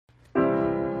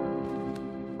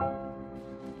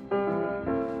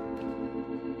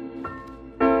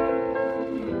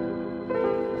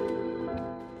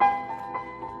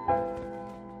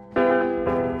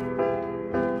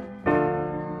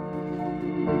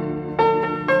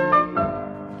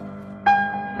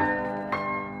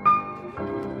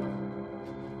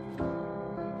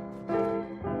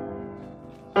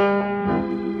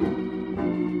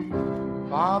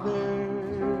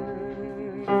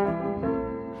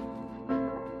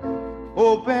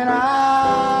open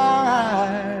eyes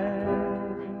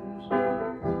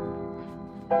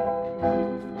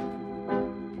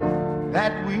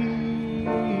that we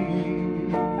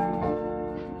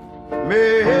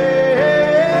may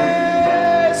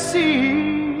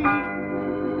see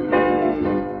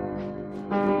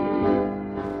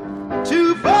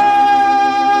to follow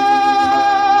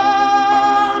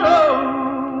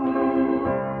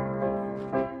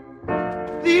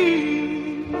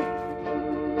thee,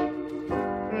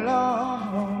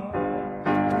 Lord.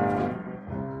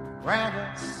 Grant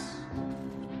us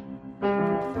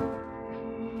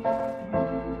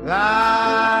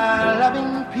thy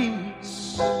loving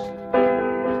peace,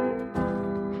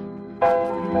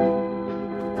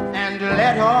 and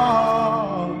let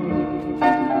all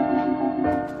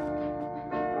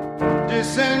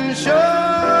dissension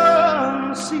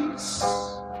cease.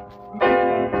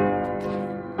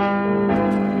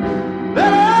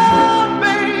 Let our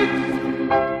faith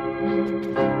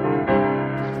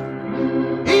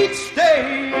each day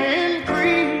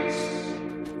increase,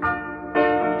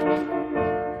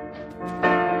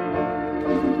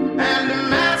 and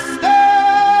Master,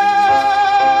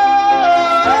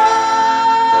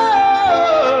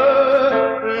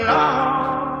 Lord,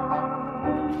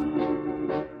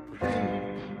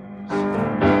 please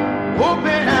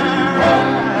open our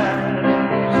eyes,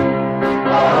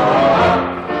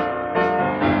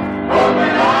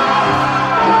 open our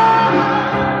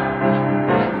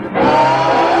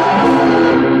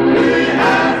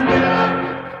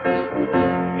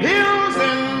hills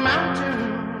and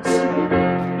mountains.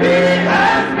 He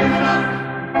has given us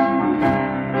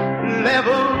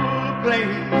level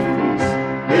plains.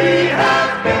 He has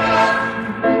given us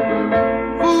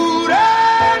food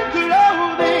and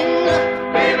clothing,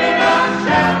 giving us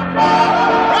shelter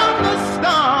from the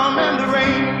storm and the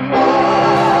rain.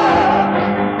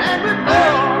 And with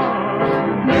all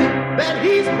that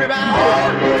He's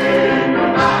provided,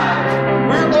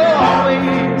 we're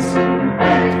always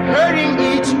hurting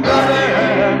each other.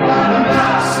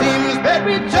 Seems that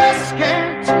we just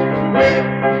can't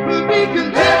be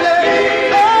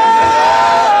contented,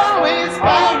 always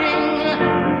fighting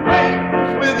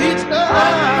with each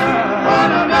other.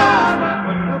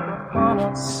 But look upon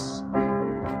us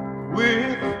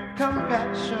with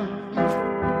compassion,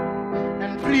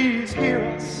 and please hear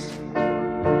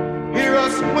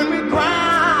us when we cry,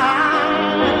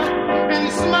 and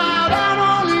smile down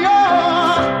on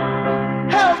your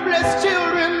helpless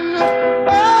children.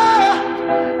 Oh,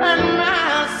 and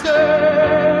Master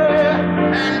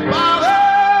and Father,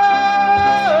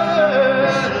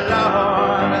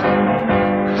 Lord,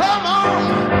 come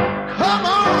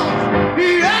on,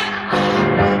 yeah,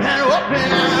 and open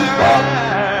our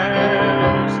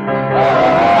eyes,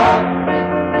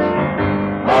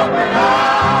 open our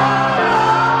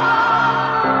eyes.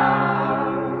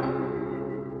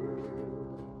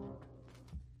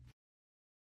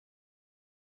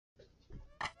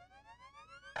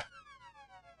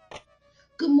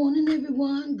 Good morning,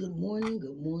 everyone. Good morning,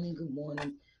 good morning, good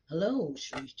morning. Hello,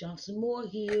 Sharice Johnson Moore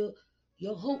here,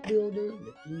 your hope builder,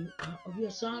 lifting you out of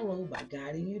your sorrow by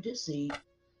guiding you to see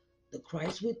the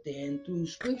Christ within through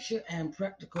scripture and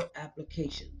practical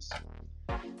applications.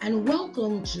 And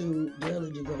welcome to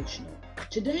Daily Devotional.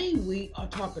 Today we are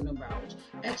talking about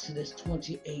Exodus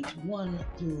 28, 1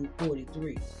 through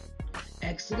 43.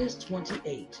 Exodus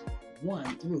 28,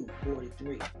 1 through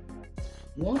 43.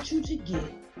 Want you to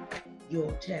get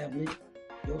your tablet,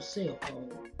 your cell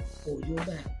phone, or your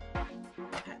Bible,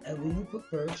 however you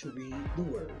prefer to read the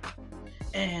Word,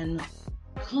 and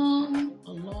come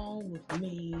along with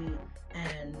me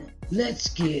and let's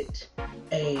get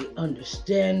a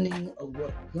understanding of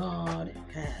what God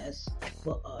has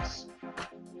for us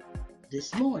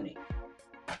this morning.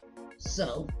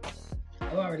 So,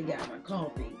 I've already got my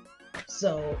coffee,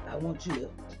 so I want you to,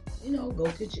 go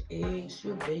get your eggs,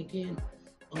 your bacon,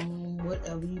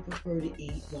 whatever you prefer to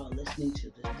eat while listening to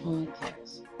this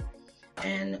podcast.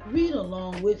 And read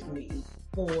along with me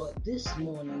for this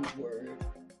morning's word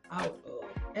out of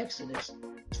Exodus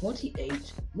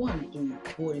 28, 1 through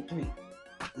 43.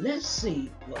 Let's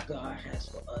see what God has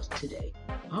for us today.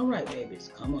 All right, babies,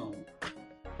 come on.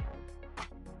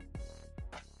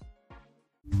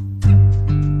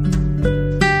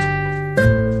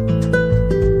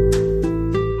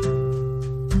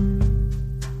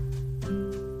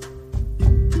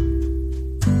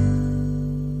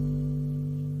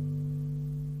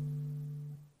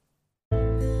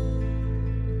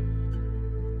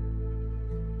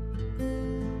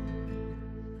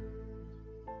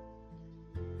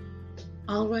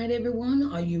 All right,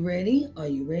 everyone, are you ready? Are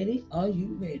you ready? Are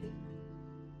you ready?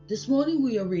 This morning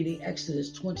we are reading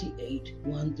Exodus 28,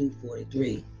 1 through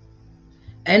 43.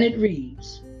 And it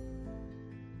reads,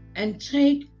 And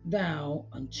take thou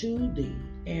unto thee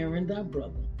Aaron thy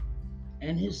brother,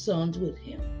 and his sons with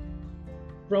him,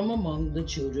 from among the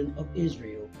children of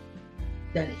Israel,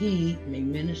 that he may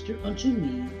minister unto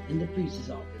me in the priest's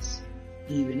office,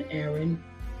 even Aaron,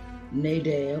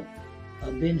 Nadab,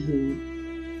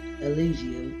 Abihu,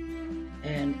 Eleazar,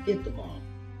 and Ithamar,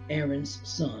 Aaron's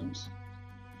sons.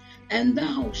 And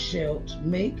thou shalt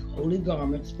make holy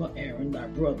garments for Aaron thy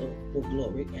brother for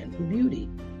glory and for beauty.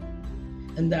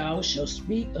 And thou shalt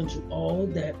speak unto all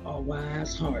that are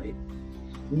wise-hearted,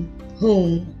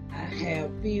 whom I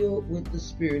have filled with the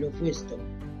spirit of wisdom,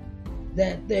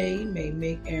 that they may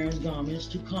make Aaron's garments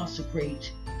to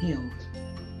consecrate him,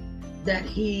 that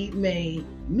he may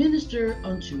minister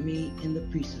unto me in the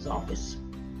priest's office.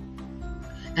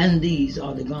 And these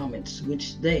are the garments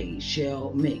which they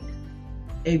shall make: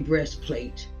 a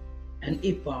breastplate, an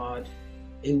ephod,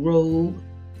 a robe,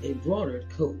 a broidered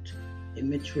coat, a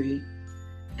mitre,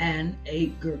 and a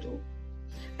girdle.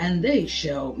 And they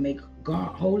shall make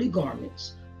holy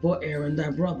garments for Aaron thy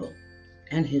brother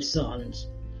and his sons,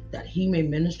 that he may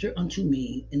minister unto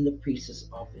me in the priest's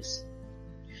office.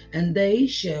 And they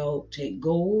shall take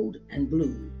gold and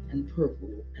blue and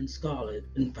purple and scarlet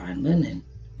and fine linen.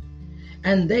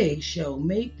 And they shall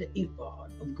make the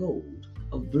ephod of gold,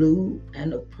 of blue,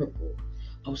 and of purple,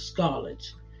 of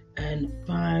scarlet, and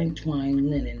fine twined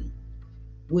linen,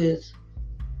 with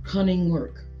cunning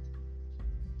work.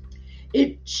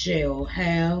 It shall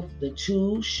have the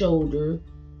two shoulder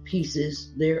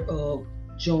pieces thereof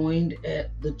joined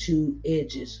at the two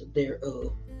edges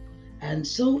thereof, and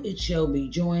so it shall be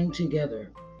joined together.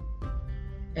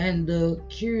 And the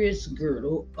curious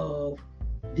girdle of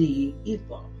the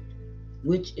ephod,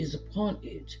 which is upon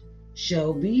it,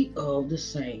 shall be of the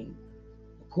same,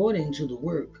 according to the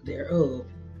work thereof,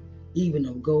 even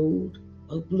of gold,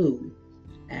 of blue,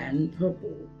 and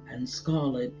purple, and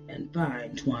scarlet, and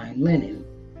fine twined linen.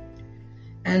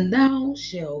 And thou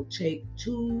shalt take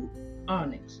 2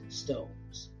 onyx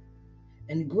stones,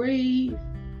 and grave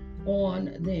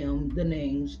on them the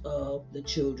names of the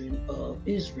children of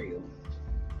Israel,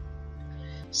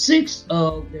 6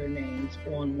 of their names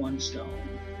on one stone,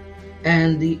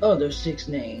 and the other 6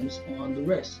 names on the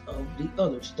rest of the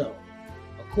other stone,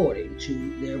 according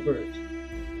to their birth.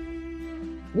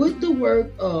 With the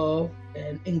work of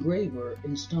an engraver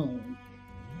in stone,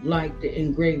 like the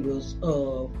engravers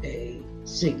of a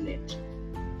signet,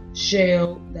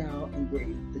 shalt thou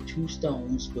engrave the 2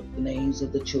 stones with the names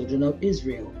of the children of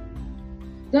Israel.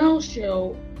 Thou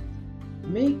shalt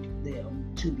make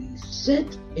them to be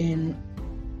set in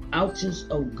ouches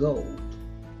of gold.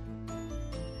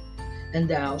 And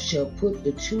thou shalt put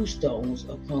the 2 stones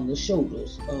upon the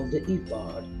shoulders of the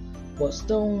ephod for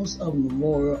stones of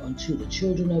memorial unto the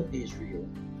children of Israel.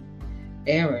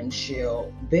 Aaron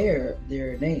shall bear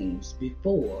their names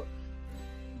before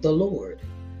the Lord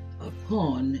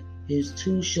upon his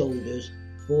 2 shoulders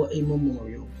for a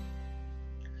memorial.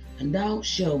 And thou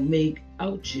shalt make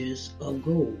ouches of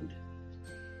gold,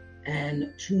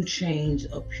 and 2 chains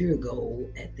of pure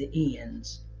gold at the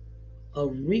ends.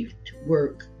 Of wreathed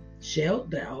work shalt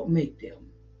thou make them,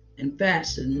 and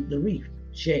fasten the wreath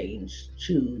chains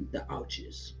to the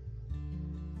ouches.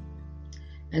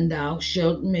 And thou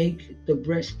shalt make the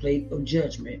breastplate of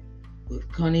judgment with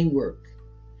cunning work,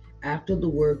 after the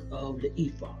work of the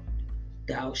ephod.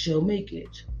 Thou shalt make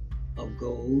it of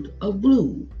gold, of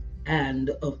blue,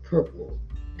 and of purple,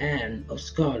 and of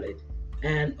scarlet,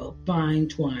 and of fine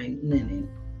twined linen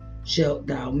shalt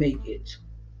thou make it.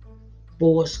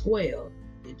 4 square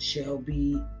it shall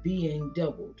be, being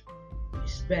doubled. A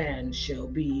span shall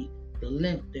be the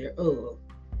length thereof,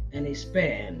 and a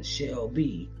span shall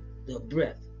be the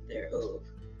breadth thereof.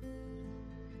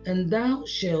 And thou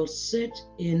shalt set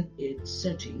in it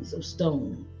settings of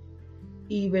stone,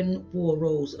 even 4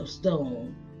 rows of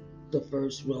stone. The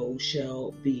first row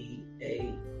shall be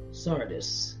a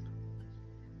sardius,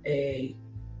 a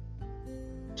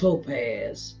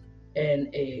topaz, and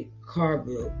a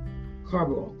carbuncle.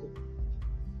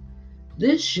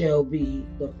 This shall be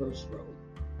the first row.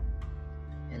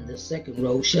 And the second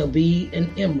row shall be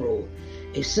an emerald,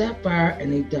 a sapphire,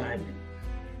 and a diamond.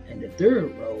 And the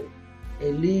third row, a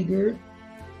ligure,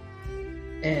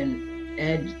 an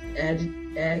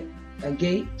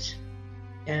agate,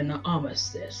 and an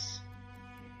amethyst.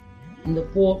 In the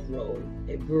fourth row,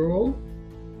 a beryl,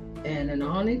 and an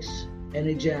onyx, and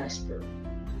a jasper.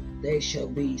 They shall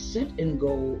be set in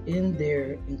gold in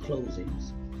their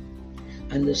enclosings.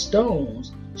 And the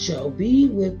stones shall be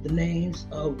with the names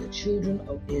of the children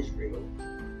of Israel.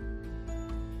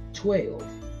 12,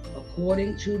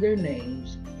 according to their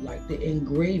names, like the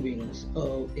engravings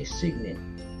of a signet.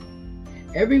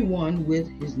 Every one with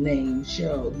his name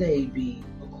shall they be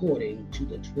according to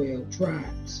the 12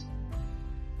 tribes.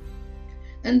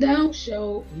 And thou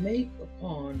shalt make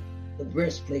upon the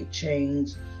breastplate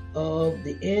chains of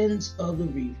the ends of the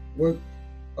wreath, worked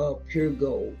of pure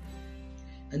gold.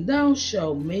 And thou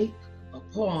shalt make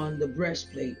upon the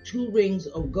breastplate 2 rings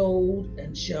of gold,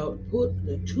 and shalt put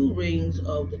the 2 rings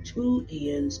of the 2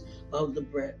 ends of the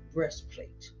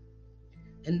breastplate.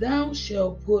 And thou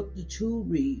shalt put the 2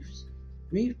 wreath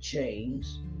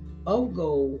chains of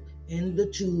gold in the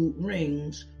 2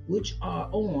 rings which are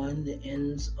on the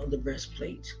ends of the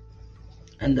breastplate.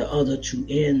 And the other 2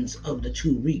 ends of the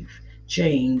 2 wreath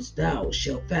chains thou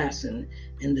shalt fasten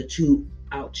in the 2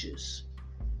 ouches,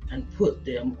 and put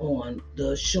them on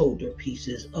the shoulder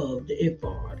pieces of the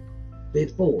ephod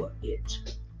before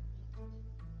it.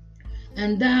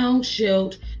 And thou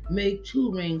shalt make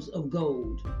 2 rings of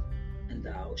gold, and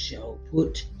thou shalt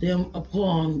put them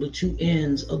upon the 2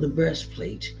 ends of the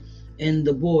breastplate in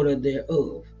the border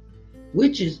thereof,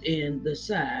 which is in the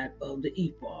side of the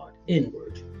ephod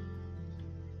inward.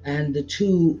 And the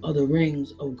 2 other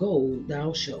rings of gold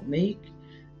thou shalt make,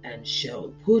 and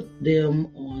shalt put them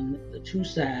on the 2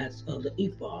 sides of the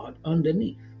ephod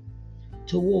underneath,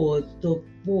 towards the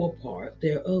forepart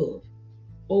thereof,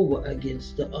 over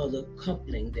against the other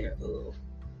coupling thereof,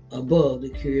 above the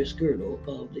curious girdle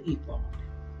of the ephod.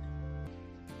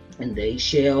 And they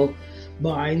shall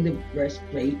bind the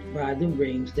breastplate by the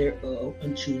rings thereof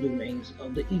unto the rings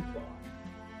of the ephod,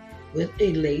 with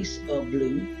a lace of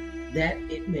blue, that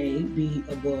it may be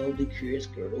above the curious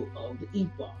girdle of the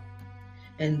ephod,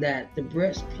 and that the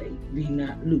breastplate be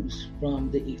not loose from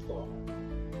the ephod.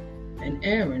 And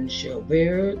Aaron shall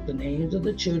bear the names of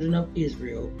the children of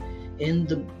Israel in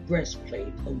the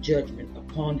breastplate of judgment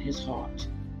upon his heart,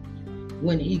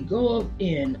 when he goeth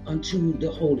in unto the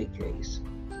holy place,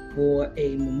 for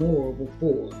a memorial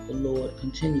before the Lord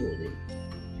continually.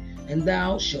 And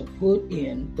thou shalt put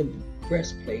in the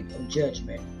breastplate of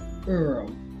judgment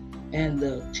Urim and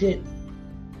the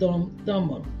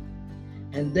Thummim,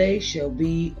 and they shall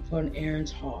be upon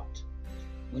Aaron's heart,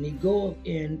 when he goeth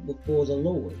in before the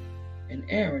Lord. And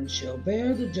Aaron shall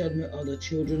bear the judgment of the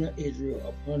children of Israel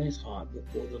upon his heart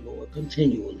before the Lord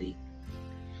continually.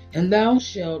 And thou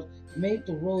shalt make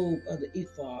the robe of the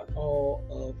ephod all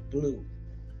of blue,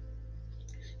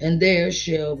 and there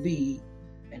shall be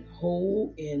an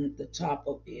hole in the top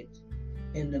of it,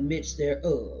 in the midst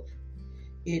thereof.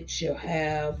 It shall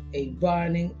have a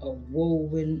binding of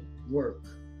woven work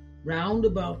round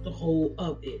about the whole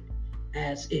of it,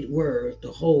 as it were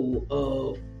the whole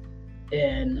of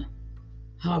an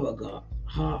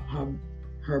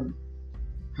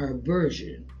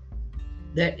habergeon,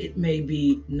 that it may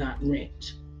be not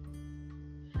rent.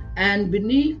 And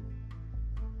beneath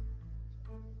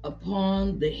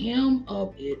upon the hem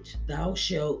of it thou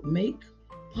shalt make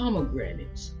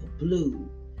pomegranates of blue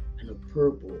and of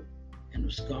purple and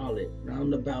of scarlet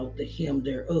round about the hem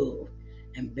thereof,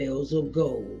 and bells of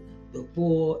gold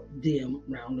before them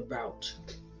round about.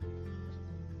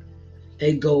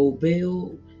 A gold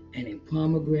bell and a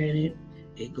pomegranate,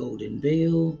 a golden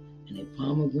bell and a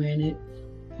pomegranate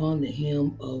upon the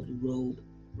hem of the robe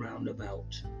round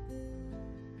about.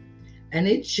 And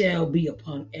it shall be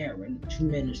upon Aaron to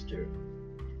minister,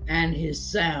 and his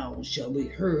sound shall be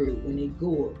heard when he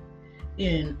goeth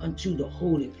in unto the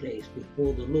holy place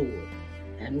before the Lord,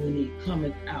 and when he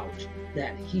cometh out,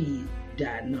 that he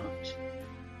die not.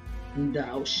 And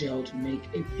thou shalt make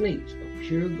a plate of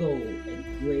pure gold,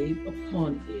 and grave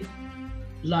upon it,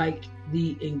 like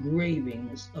the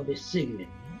engravings of a signet,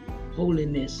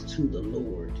 holiness to the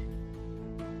Lord.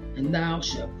 And thou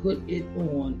shalt put it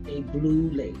on a blue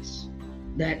lace,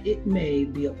 that it may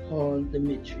be upon the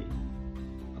mitre.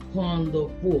 Upon the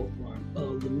forefront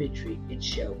of the mitre it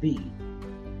shall be.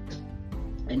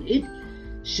 And it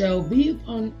shall be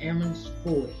upon Aaron's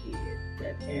forehead,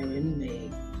 that Aaron may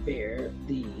bear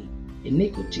the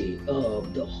iniquity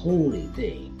of the holy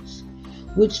things,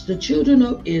 which the children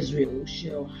of Israel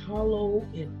shall hallow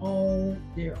in all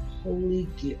their holy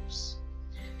gifts.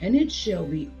 And it shall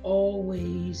be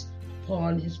always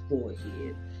upon his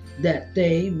forehead, that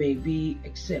they may be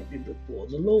accepted before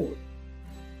the Lord.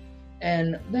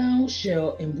 And thou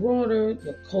shalt embroider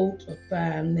the coat of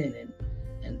fine linen,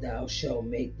 and thou shalt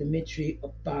make the mitre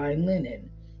of fine linen,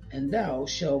 and thou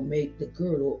shalt make the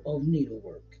girdle of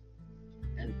needlework.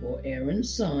 And for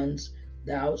Aaron's sons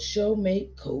thou shalt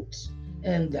make coats,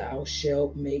 and thou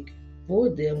shalt make for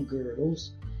them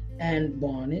girdles, and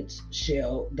bonnets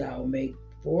shalt thou make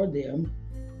for them,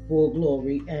 for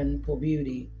glory and for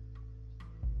beauty,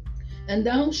 And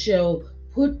thou shalt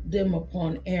put them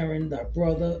upon Aaron thy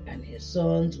brother and his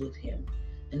sons with him,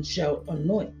 and shalt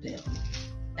anoint them,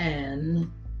 and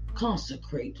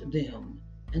consecrate them,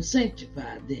 and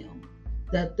sanctify them,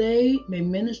 that they may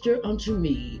minister unto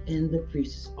me in the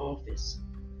priest's office.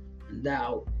 And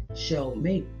thou shalt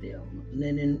make them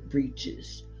linen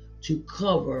breeches to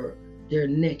cover their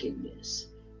nakedness,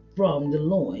 from the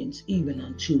loins even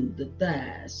unto the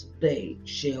thighs they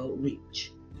shall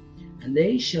reach. And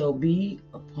they shall be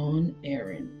upon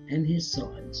Aaron and his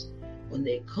sons when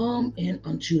they come in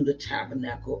unto the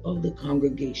tabernacle of the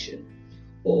congregation,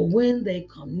 or when they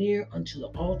come near unto the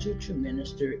altar to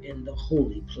minister in the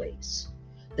holy place,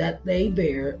 that they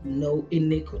bear no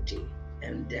iniquity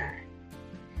and die.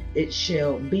 It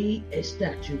shall be a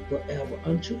statute forever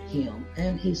unto him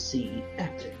and his seed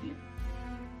after him.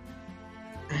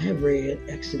 I have read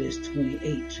Exodus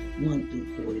 28, 1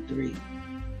 through 43.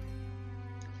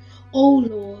 Oh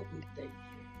Lord, we thank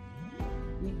you.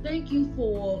 We thank you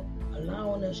for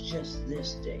allowing us just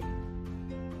this day.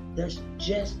 That's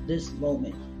just this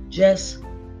moment, just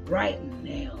right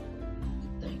now.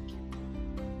 We thank you.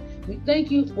 We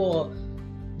thank you for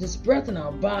this breath in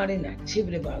our body and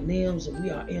activity of our limbs, and we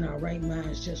are in our right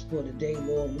minds just for the day,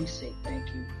 Lord. We say thank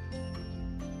you.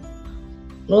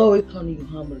 Lord, we come to you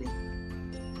humbly.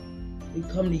 We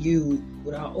come to you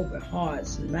with our open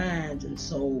hearts and minds and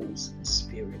souls and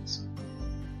spirits.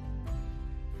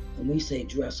 And we say,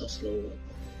 dress us, Lord.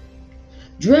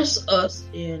 Dress us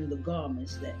in the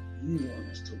garments that you want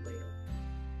us to wear.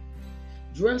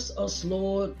 Dress us,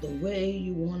 Lord, the way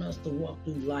you want us to walk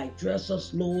through life. Dress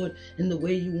us, Lord, in the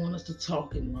way you want us to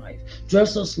talk in life.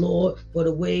 Dress us, Lord, for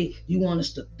the way you want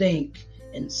us to think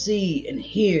and see and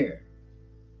hear.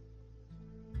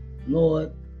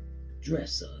 Lord,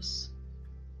 dress us.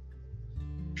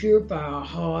 Purify our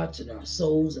hearts and our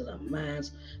souls and our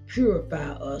minds.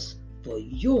 Purify us for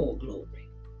your glory.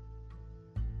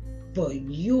 For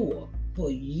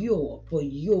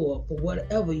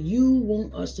whatever you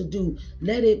want us to do,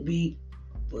 let it be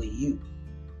for you.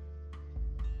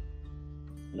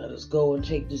 Let us go and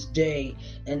take this day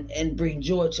and bring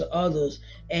joy to others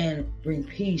and bring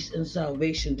peace and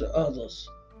salvation to others.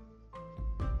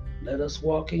 Let us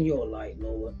walk in your light,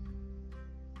 Lord.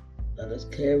 Let us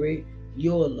carry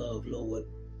your love, Lord.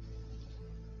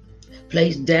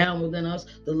 Place down within us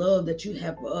the love that you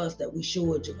have for us, that we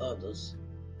show it to others.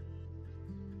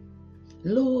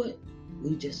 Lord,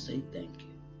 we just say thank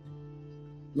you.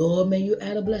 Lord, may you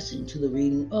add a blessing to the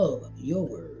reading of your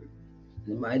word.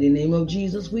 In the mighty name of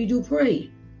Jesus, we do pray.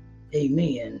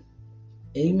 Amen,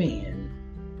 amen,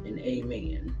 and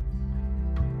amen.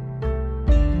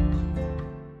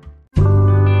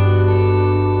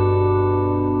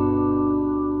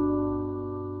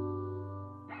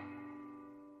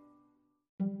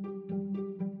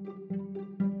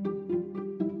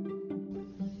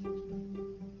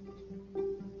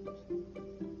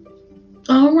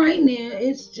 All right, now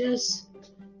it's just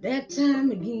that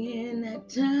time again.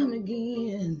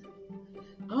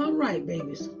 All right,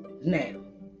 babies. Now,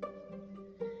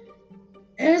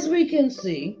 as we can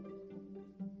see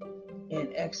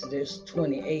in Exodus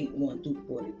 28, 1 through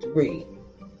 43,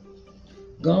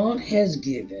 God has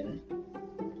given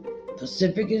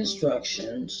specific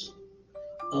instructions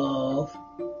of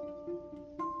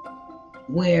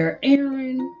where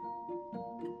Aaron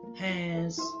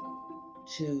has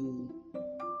to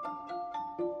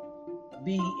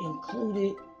be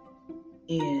included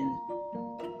in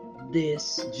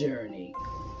this journey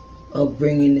of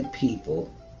bringing the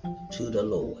people to the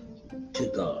Lord,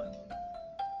 to God.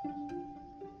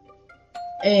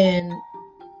 And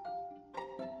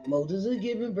Moses is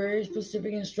given very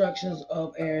specific instructions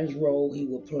of Aaron's role he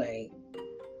will play,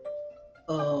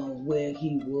 where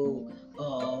he will,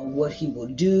 what he will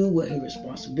do, what his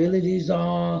responsibilities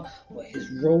are, what his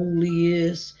role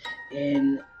is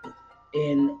in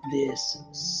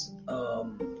this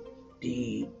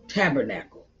the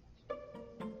tabernacle.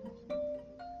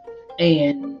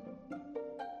 And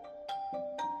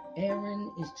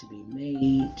Aaron is to be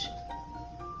made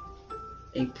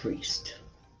a priest.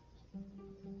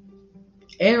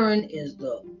 Aaron is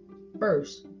the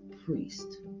first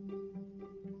priest,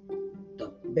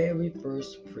 the very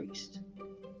first priest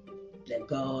that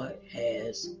God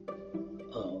has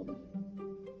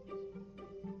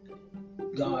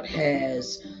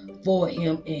for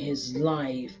him in his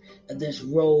life, this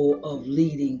role of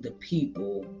leading the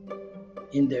people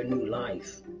in their new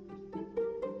life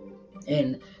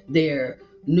and their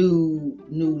new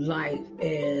life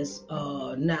as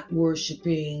not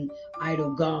worshiping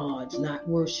idol gods, not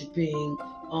worshiping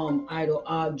idol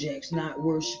objects, not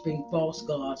worshiping false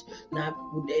gods. Not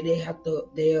they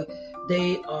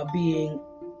are being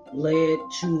led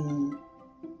to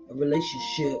a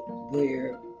relationship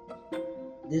where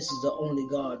this is the only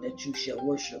God that you shall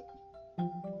worship.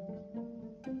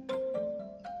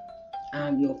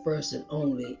 I'm your first and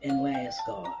only and last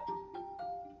God.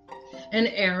 And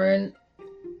Aaron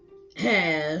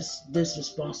has this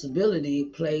responsibility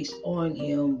placed on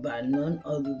him by none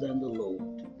other than the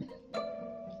Lord.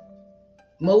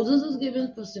 Moses is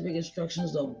given specific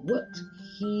instructions of what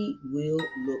he will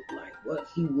look like, what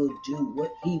he will do,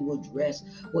 what he will dress,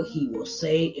 what he will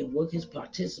say, and what his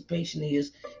participation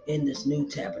is in this new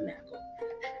tabernacle.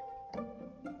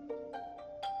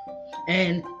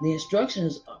 And the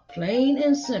instructions are plain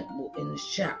and simple in this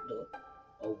chapter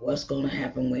of what's going to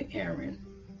happen with Aaron.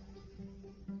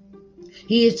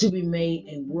 He is to be made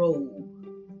a robe.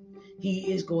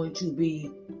 He is going to be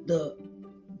the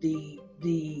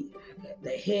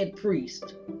head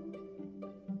priest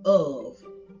of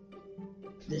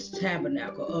this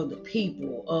tabernacle, of the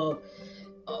people, of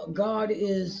God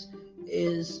is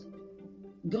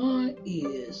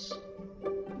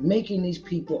making these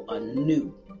people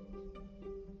anew.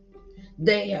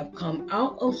 They have come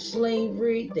out of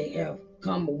slavery. They have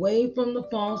come away from the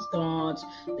false gods.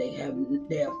 They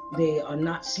are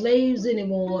not slaves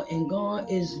anymore, and God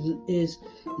is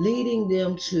leading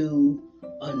them to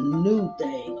a new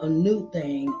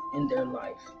thing in their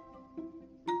life.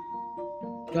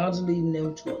 God's leading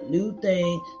them to a new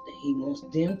thing that He wants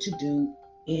them to do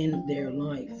in their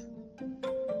life.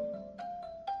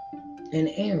 And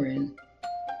Aaron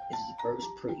is the first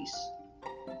priest.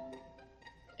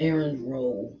 Aaron's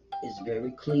role is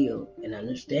very clear and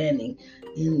understanding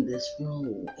in this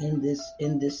role, in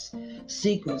this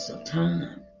sequence of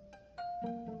time.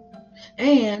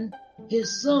 And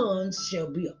his sons shall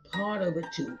be a part of it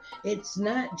too. It's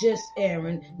not just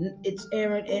Aaron, it's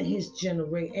Aaron and his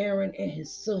generation, Aaron and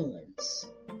his sons.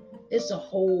 It's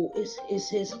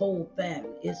his whole family.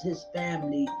 It's his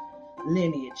family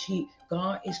lineage.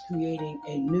 God is creating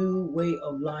a new way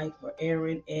of life for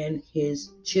Aaron and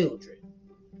his children.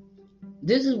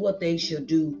 This is what they shall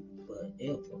do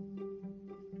forever.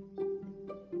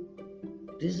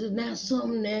 This is not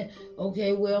something that,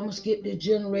 okay, well, I'm going to skip this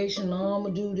generation, or I'm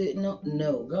going to do this.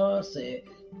 No, God said,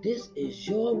 this is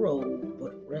your role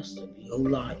for the rest of your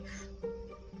life.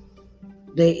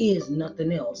 There is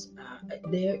nothing else.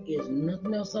 There is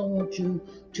nothing else I want you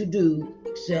to do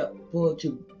except for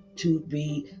to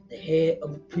be the head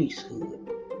of the priesthood.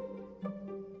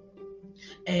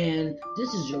 And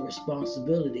this is your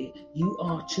responsibility. You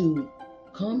are to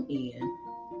come in,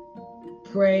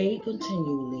 pray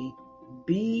continually,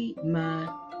 be my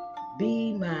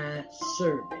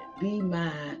servant, be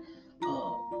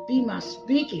my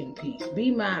speaking piece,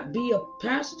 be a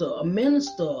pastor, a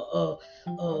minister,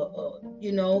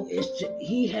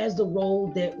 he has the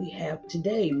role that we have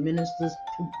today: ministers,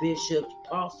 bishops,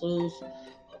 apostles,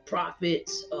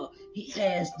 prophets. He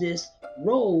has this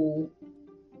role.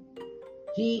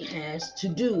 He has to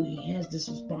do. He has this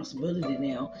responsibility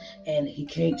now, and he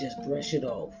can't just brush it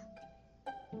off.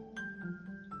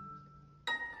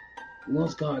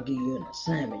 Once God gives you an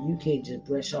assignment, you can't just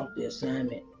brush off the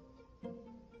assignment.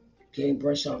 You can't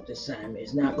brush off the assignment.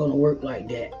 It's not going to work like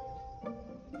that.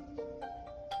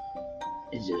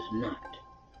 It's just not.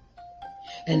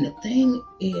 And the thing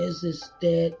is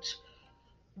that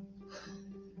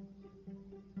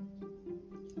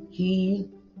he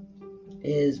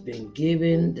has been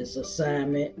given this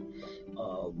assignment.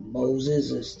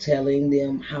 Moses is telling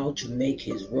them how to make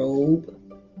his robe.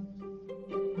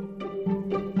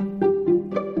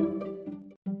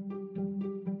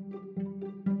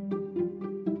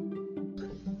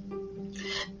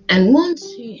 And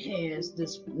once he has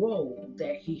this role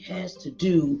that he has to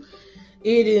do,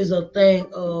 it is a thing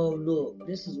of, look,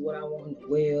 this is what I want him to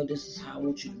wear. This is how I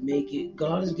want you to make it.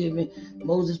 God is giving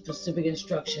Moses specific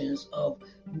instructions of,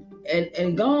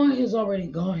 and God has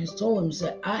told him,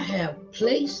 said, I have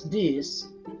placed this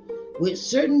with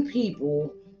certain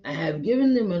people. I have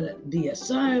given them the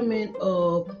assignment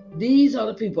of, these are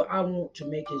the people I want to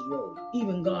make his robe.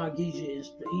 Even God gives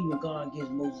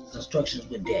Moses instructions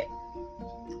with that.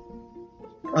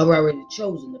 I've already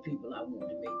chosen the people I want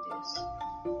to make this.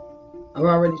 I've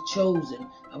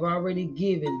already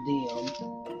given them,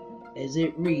 as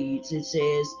it reads, it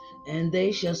says, and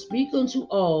they shall speak unto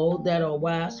all that are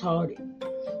wise-hearted,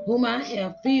 whom I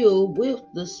have filled with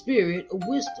the spirit of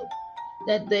wisdom,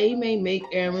 that they may make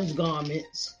Aaron's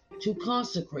garments to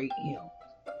consecrate him.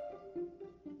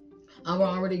 I've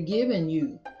already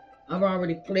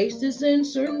placed this in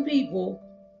certain people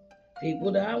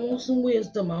People that I want some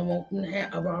wisdom, I want them to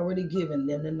have, I've already given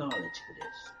them the knowledge for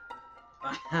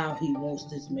this, how he wants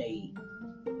this made.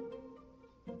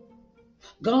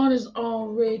 God has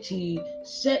already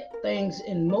set things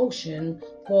in motion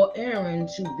for Aaron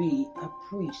to be a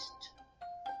priest.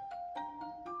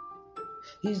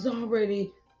 He's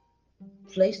already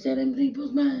placed that in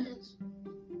people's minds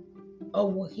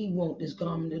of what he wants this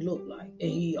garment to look like.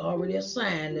 And he already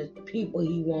assigned the people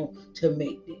he wants to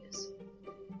make this.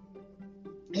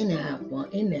 Isn't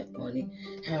that funny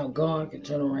how God can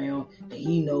turn around and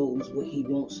he knows what he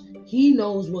wants. He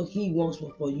knows what he wants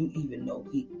before you even know.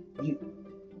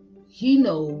 He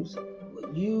knows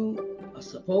what you are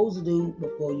supposed to do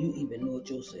before you even know it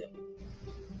yourself.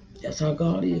 That's how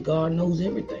God is. God knows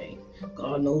everything.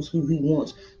 God knows who he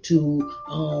wants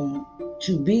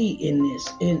to be in this,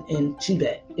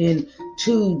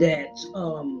 into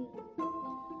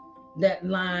that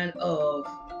line of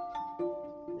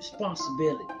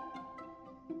responsibility.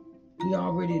 He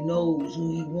already knows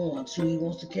who he wants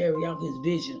to carry out his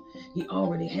vision. He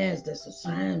already has this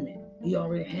assignment. He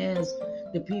already has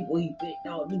the people he picked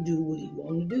out to do what he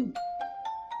wants to do.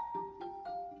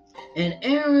 And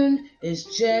Aaron is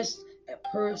just a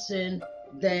person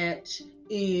that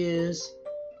is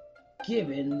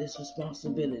given this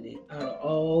responsibility out of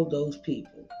all those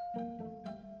people.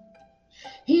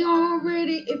 He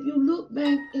already, if you look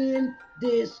back in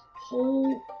this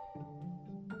whole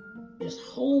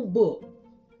book,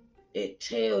 it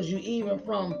tells you even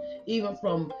from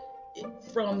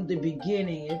the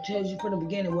beginning. It tells you from the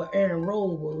beginning what Aaron's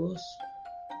role was.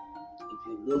 If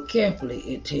you look carefully,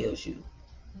 it tells you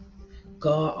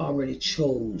God already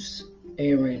chose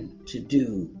Aaron to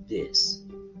do this.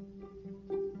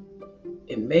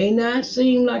 It may not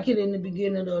seem like it in the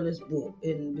beginning of this book,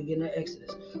 in the beginning of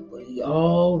Exodus, but he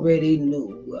already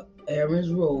knew what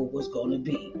Aaron's role was going to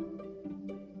be.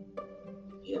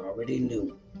 He already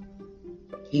knew.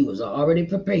 He was already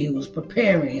prepared. He was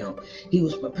preparing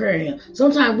him.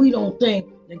 Sometimes we don't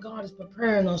think that God is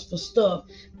preparing us for stuff,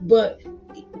 but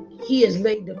he has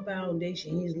laid the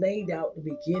foundation. He's laid out the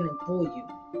beginning for you.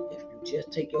 If you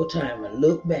just take your time and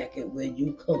look back at where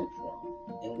you come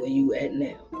from and where you at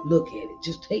now. Look at it.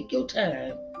 Just take your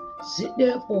time. Sit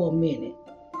there for a minute.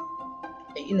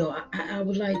 I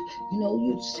was like,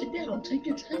 you sit down, take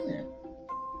your time.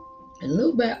 And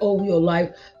look back over your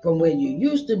life from where you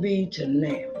used to be to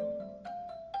now.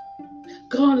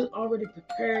 God has already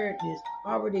prepared this,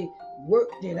 already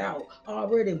worked it out,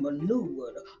 already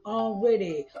maneuvered,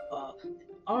 already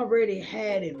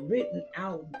had it written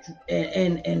out,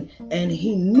 and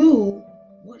he knew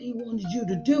what he wanted you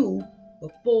to do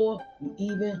before you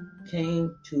even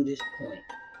came to this point.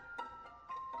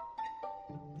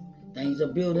 Things are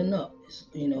building up,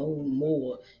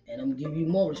 more, and I'm going to give you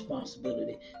more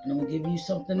responsibility, and I'm going to give you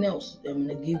something else. I'm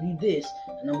going to give you this,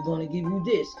 and I'm going to give you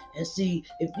this. And see,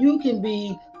 if you can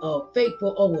be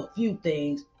faithful over a few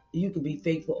things, you can be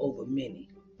faithful over many.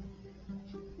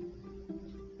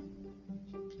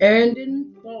 Aaron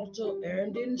didn't falter.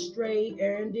 Aaron didn't stray.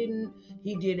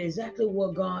 He did exactly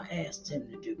what God asked him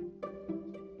to do.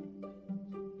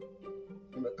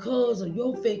 Because of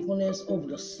your faithfulness over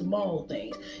the small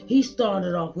things. He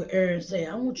started off with Aaron saying,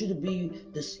 I want you to be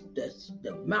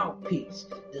the mouthpiece,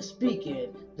 the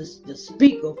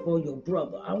speaker for your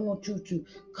brother. I want you to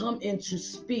come into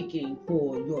speaking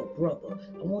for your brother.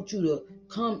 I want you to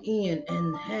come in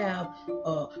and I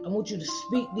want you to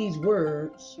speak these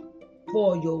words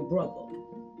for your brother.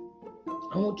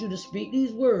 I want you to speak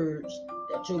these words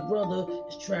that your brother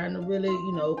is trying to really,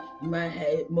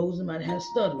 Moses might have a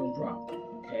stuttering problem.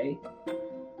 Okay.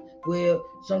 Well,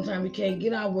 sometimes we can't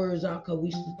get our words out because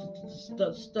we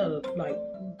stutter like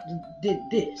did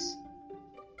this.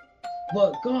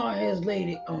 But God has laid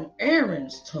it on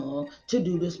Aaron's tongue to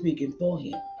do the speaking for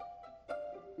him.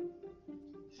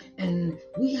 And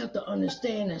we have to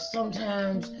understand that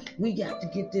sometimes we got to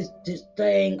get this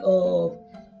thing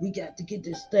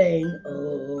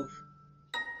of,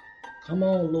 come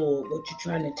on, Lord, what you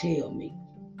trying to tell me?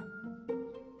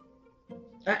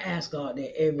 I ask God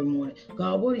that every morning.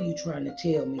 God, what are you trying to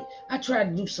tell me? I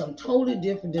tried to do something totally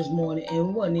different this morning and it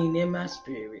wasn't even in my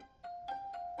spirit.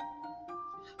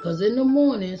 Because in the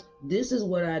mornings, this is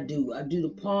what I do. I do the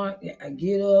part. I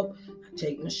get up. I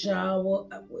take my shower.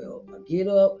 I get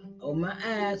up. Open my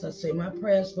eyes. I say my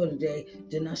prayers for the day.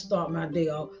 Then I start my day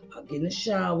off. I get in the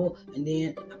shower. And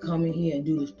then I come in here and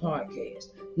do this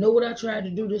podcast. Know what I tried to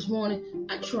do this morning?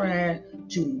 I tried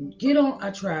to get on.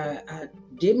 I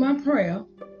did my prayer.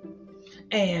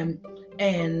 And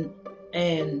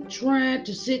and trying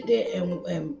to sit there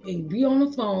and be on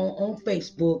the phone, on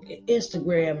Facebook, and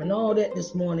Instagram, and all that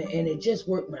this morning, and it just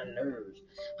worked my nerves.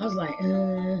 I was like,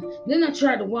 Then I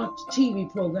tried to watch the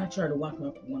TV program. I tried to watch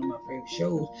one of my favorite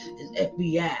shows is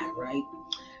FBI, right?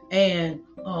 And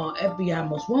FBI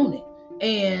Most Wanted.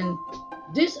 And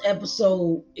this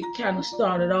episode, it kind of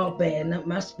started off bad.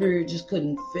 My spirit just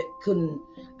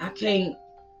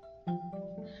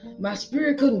my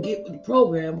spirit couldn't get with the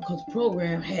program because the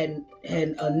program had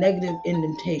a negative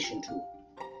indentation to it.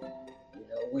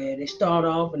 Where they start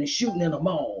off and they're shooting in a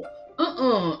mall. I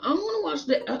want to watch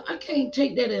that. I can't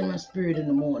take that in my spirit in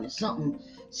the morning. Something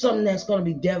that's going to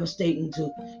be devastating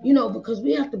to, because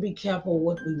we have to be careful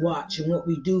what we watch and what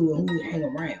we do and who we hang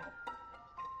around.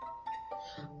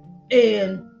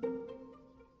 And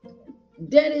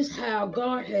that is how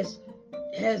God has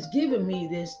given me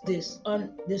this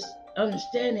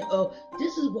understanding of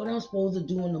this is what I'm supposed to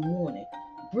do in the morning.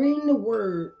 Bring the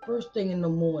word first thing in the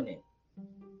morning.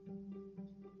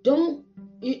 Don't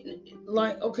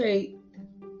okay,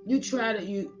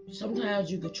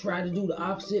 sometimes you could try to do the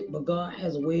opposite, but God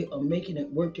has a way of making it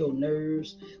work your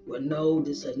nerves. Well, no,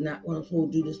 this is not what I'm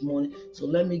supposed to do this morning, so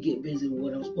let me get busy with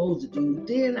what I'm supposed to do.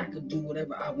 Then I could do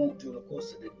whatever I want to the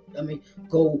course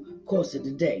of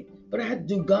the day. But I had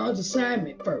to do God's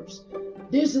assignment first.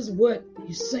 This is what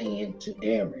he's saying to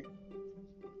Aaron.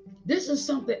 This is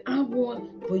something I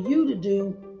want for you to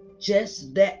do,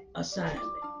 just that assignment.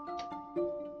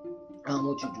 I don't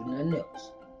want you to do nothing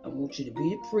else. I want you to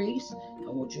be a priest. I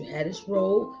want you to have this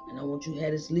role, and I want you to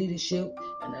have this leadership.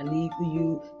 And I need for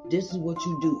you, this is what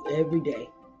you do every day.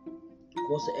 Of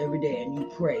course, every day. And you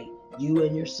pray. You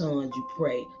and your sons, you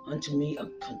pray unto me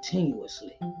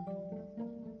continuously. I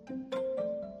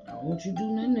don't want you to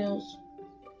do nothing else.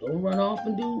 Don't run off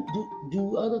and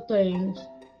do other things,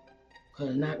 because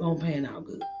it's not going to pan out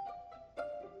good.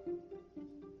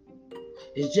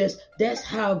 It's just, that's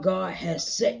how God has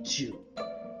set you.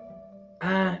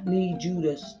 I need you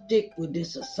to stick with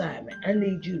this assignment. I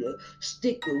need you to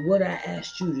stick with what I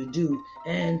asked you to do.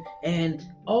 And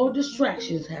all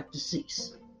distractions have to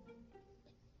cease.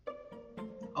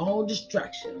 All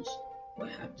distractions will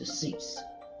have to cease.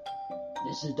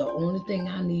 This is the only thing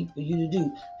I need for you to do.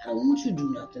 I don't want you to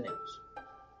do nothing else.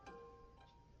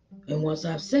 And once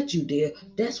I've set you there,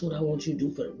 that's what I want you to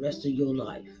do for the rest of your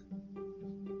life.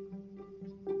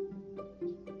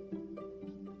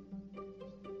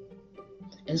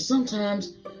 And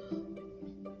sometimes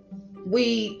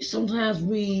we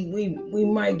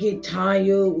might get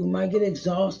tired, we might get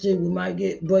exhausted,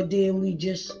 but then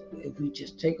if we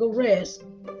just take a rest,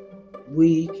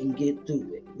 we can get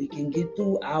through it. We can get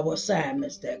through our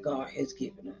assignments that God has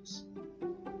given us.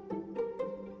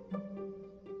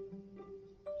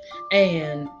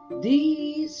 And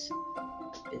these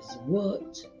is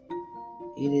what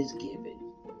it is given.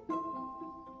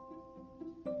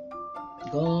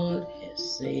 God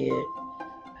has said,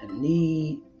 I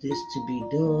need this to be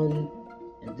done,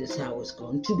 and this is how it's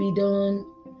going to be done,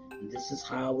 and this is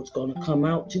how it's going to come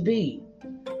out to be.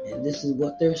 And this is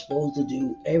what they're supposed to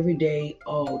do every day,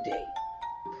 all day.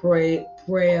 Pray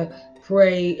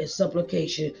and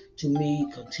supplication to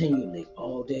me continually,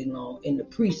 all day long, in the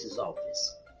priest's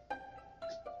office.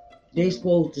 They're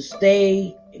supposed to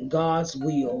stay in God's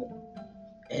will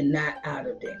and not out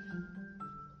of it.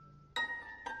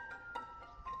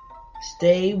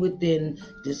 Stay within,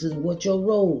 this is what your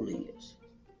role is.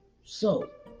 So,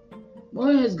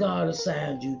 what has God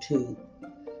assigned you to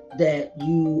that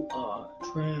you are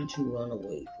trying to run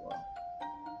away from?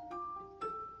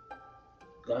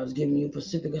 God's giving you a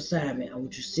specific assignment. I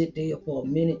want you to sit there for a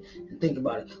minute and think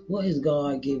about it. What has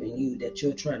God given you that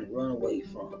you're trying to run away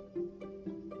from?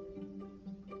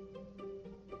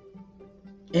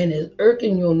 And it's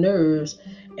irking your nerves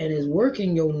and it's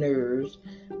working your nerves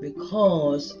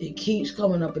because it keeps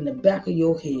coming up in the back of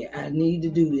your head. I need to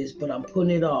do this, but I'm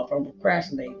putting it off. I'm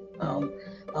procrastinating. I'm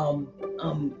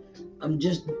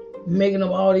just making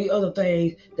up all the other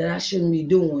things that I shouldn't be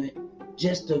doing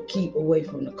just to keep away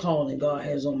from the calling God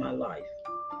has on my life.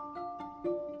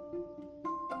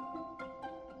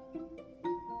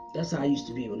 That's how I used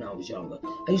to be when I was younger.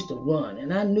 I used to run,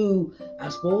 and I knew I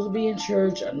was supposed to be in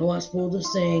church. I knew I was supposed to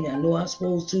sing. I knew I was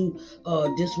supposed to,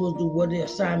 this was what the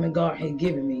assignment God had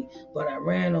given me. But I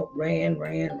ran, and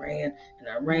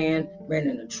I ran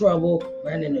into trouble,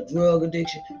 ran into drug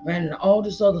addiction, ran into all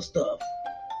this other stuff.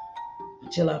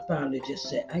 Until I finally just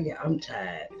said, I'm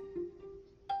tired.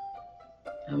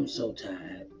 I'm so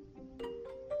tired.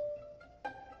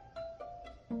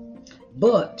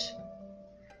 But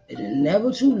it is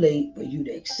never too late for you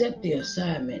to accept the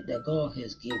assignment that God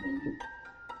has given you.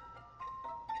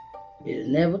 It is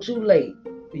never too late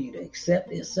for you to accept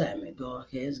the assignment God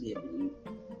has given you.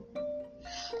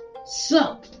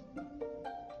 So,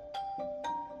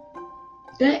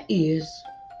 that is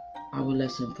our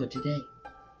lesson for today.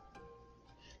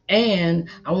 And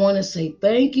I want to say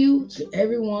thank you to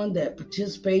everyone that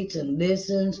participates and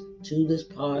listens to this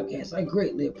podcast. I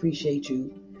greatly appreciate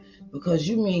you because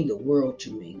you mean the world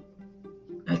to me.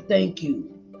 I thank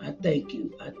you. I thank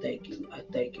you. I thank you. I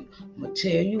thank you. I'm going to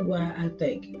tell you why I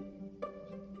thank you.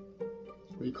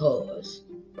 Because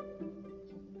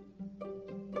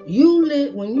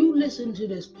when you listen to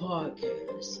this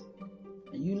podcast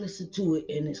and you listen to it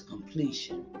in its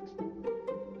completion,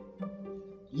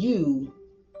 you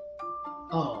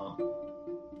are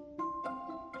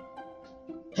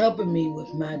helping me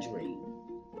with my dream.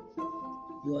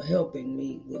 You are helping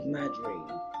me with my dream.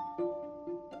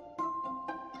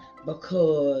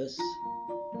 Because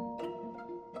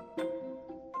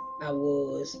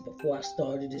before I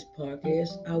started this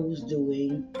podcast, I was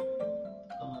doing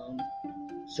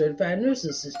certified nurse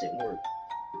assistant work.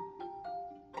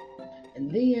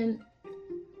 And then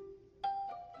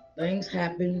things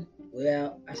happened.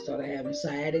 Well, I started having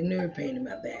sciatic nerve pain in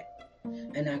my back.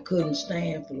 And I couldn't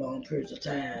stand for long periods of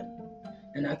time.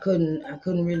 And I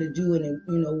couldn't really do any,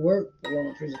 work for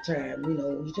long periods of time. When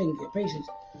you're taking care of patients,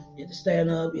 you have to stand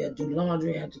up, you have to do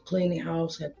laundry, you have to clean the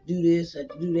house, you have to do this, you have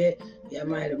to do that. You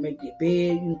might have to make your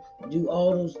bed, do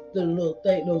all those little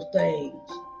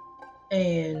things.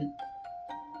 And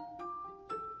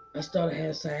I started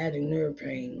having sciatic nerve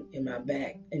pain in my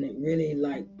back, and it really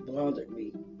bothered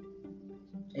me.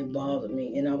 It bothered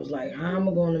me, and I was like, how am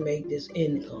I going to make this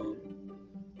income?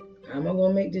 How am I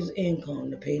going to make this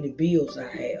income to pay the bills I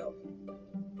have?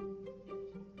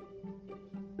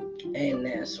 And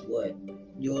that's what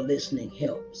your listening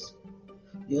helps.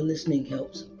 Your listening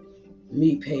helps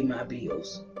me pay my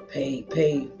bills. Pay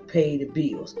the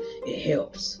bills. It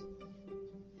helps.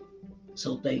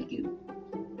 So thank you.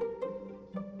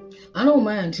 I don't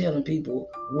mind telling people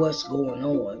what's going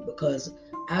on because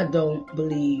I don't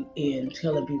believe in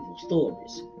telling people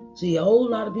stories. See, a whole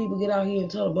lot of people get out here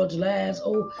and tell a bunch of lies.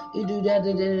 Oh, you do that,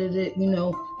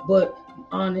 But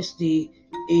honesty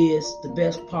is the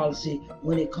best policy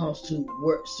when it comes to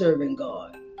serving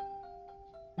God.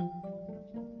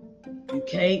 You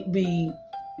can't be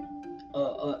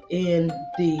in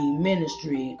the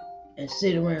ministry and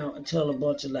sit around and tell a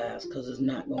bunch of lies because it's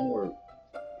not going to work.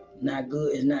 Not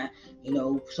good. It's not,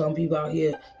 some people out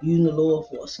here using the Lord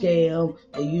for a scam.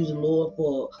 They use the Lord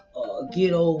for a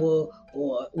get over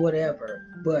or whatever.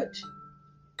 But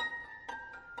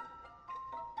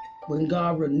when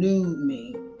God renewed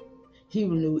me, He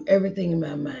renewed everything in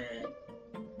my mind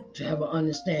to have an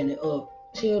understanding of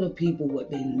tell the people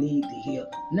what they need to hear,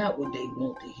 not what they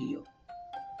want to hear.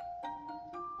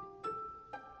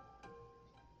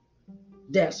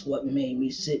 That's what made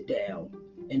me sit down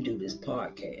and do this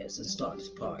podcast and start this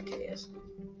podcast.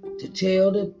 To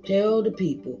tell the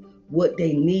people what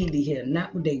they need to hear,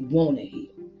 not what they want to hear.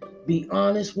 Be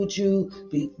honest with you,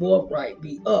 be forthright,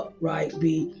 be upright,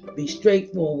 be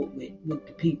straightforward with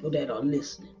the people that are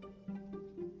listening.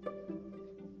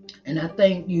 And I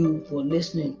thank you for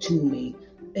listening to me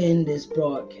in this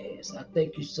broadcast. I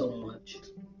thank you so much.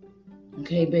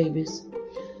 Okay, babies?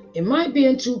 It might be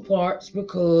in two parts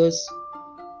because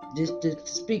the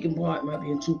speaking part might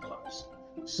be in two parts.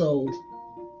 So,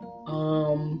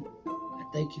 I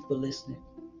thank you for listening.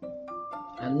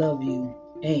 I love you,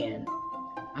 and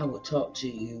I will talk to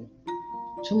you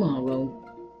tomorrow.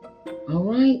 All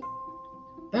right?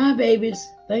 Bye, babies.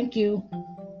 Thank you.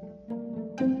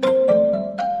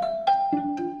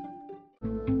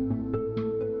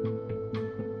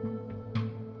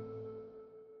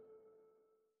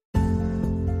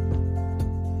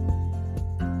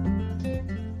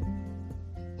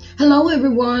 Hello,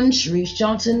 everyone. Sharice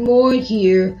Johnson Moore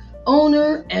here,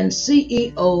 owner and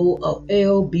CEO of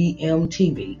LBM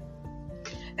TV.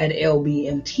 At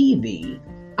LBM TV,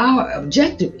 our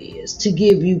objective is to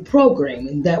give you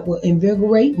programming that will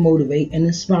invigorate, motivate, and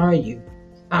inspire you.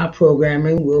 Our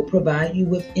programming will provide you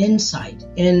with insight,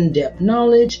 in-depth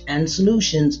knowledge, and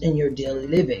solutions in your daily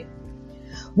living.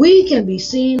 We can be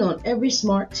seen on every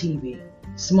smart TV,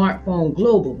 smartphone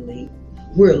globally.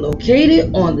 We're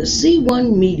located on the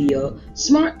C1 Media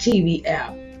Smart TV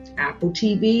app, Apple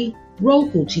TV,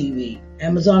 Roku TV,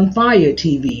 Amazon Fire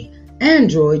TV,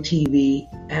 Android TV,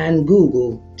 and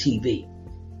Google TV.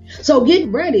 So get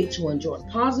ready to enjoy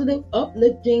positive,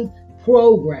 uplifting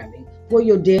programming for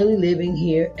your daily living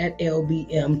here at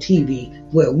LBM TV,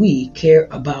 where we care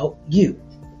about you.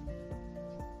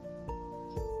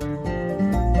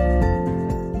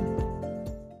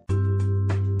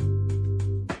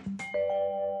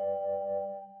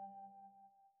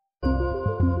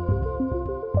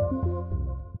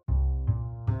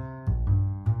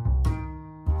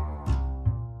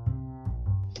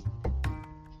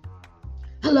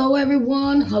 Hello,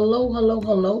 everyone. Hello.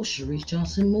 Sharice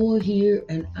Johnson Moore here,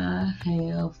 and I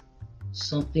have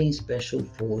something special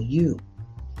for you.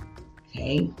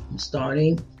 Okay, I'm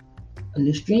starting a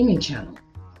new streaming channel,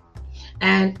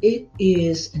 and it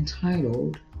is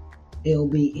entitled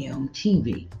LBM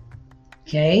TV.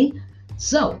 Okay,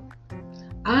 so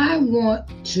I want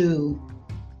to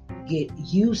get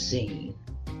you seen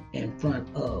in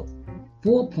front of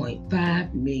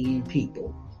 4.5 million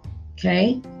people.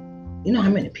 Okay, you know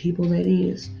how many people that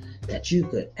is that you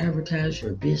could advertise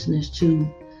your business to,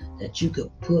 that you could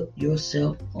put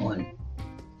yourself on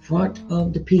front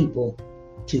of the people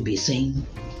to be seen?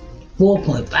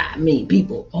 4.5 million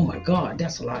people. Oh my God,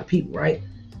 that's a lot of people, right?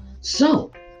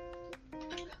 So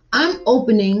I'm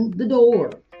opening the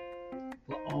door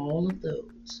for all of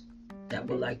those that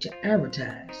would like to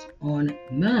advertise on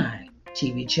my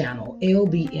TV channel,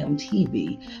 LBM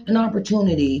TV, an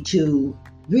opportunity to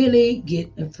really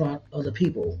get in front of the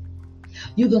people.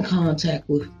 You can contact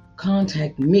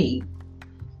me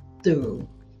through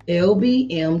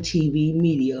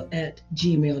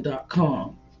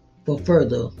lbmtvmedia@gmail.com for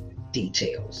further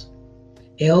details.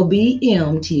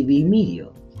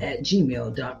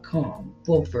 lbmtvmedia@gmail.com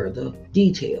for further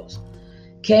details.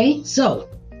 Okay, so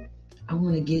I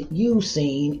want to get you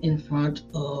seen in front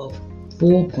of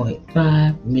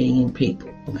 4.5 million people.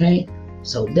 Okay,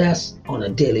 so that's on a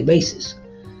daily basis.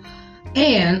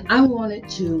 And I wanted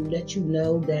to let you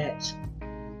know that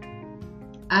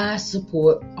I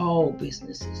support all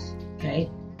businesses. Okay,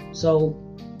 so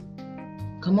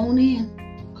come on in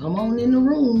the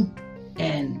room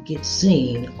and get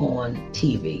seen on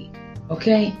TV.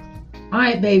 Okay, all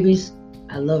right, babies,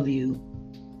 I love you.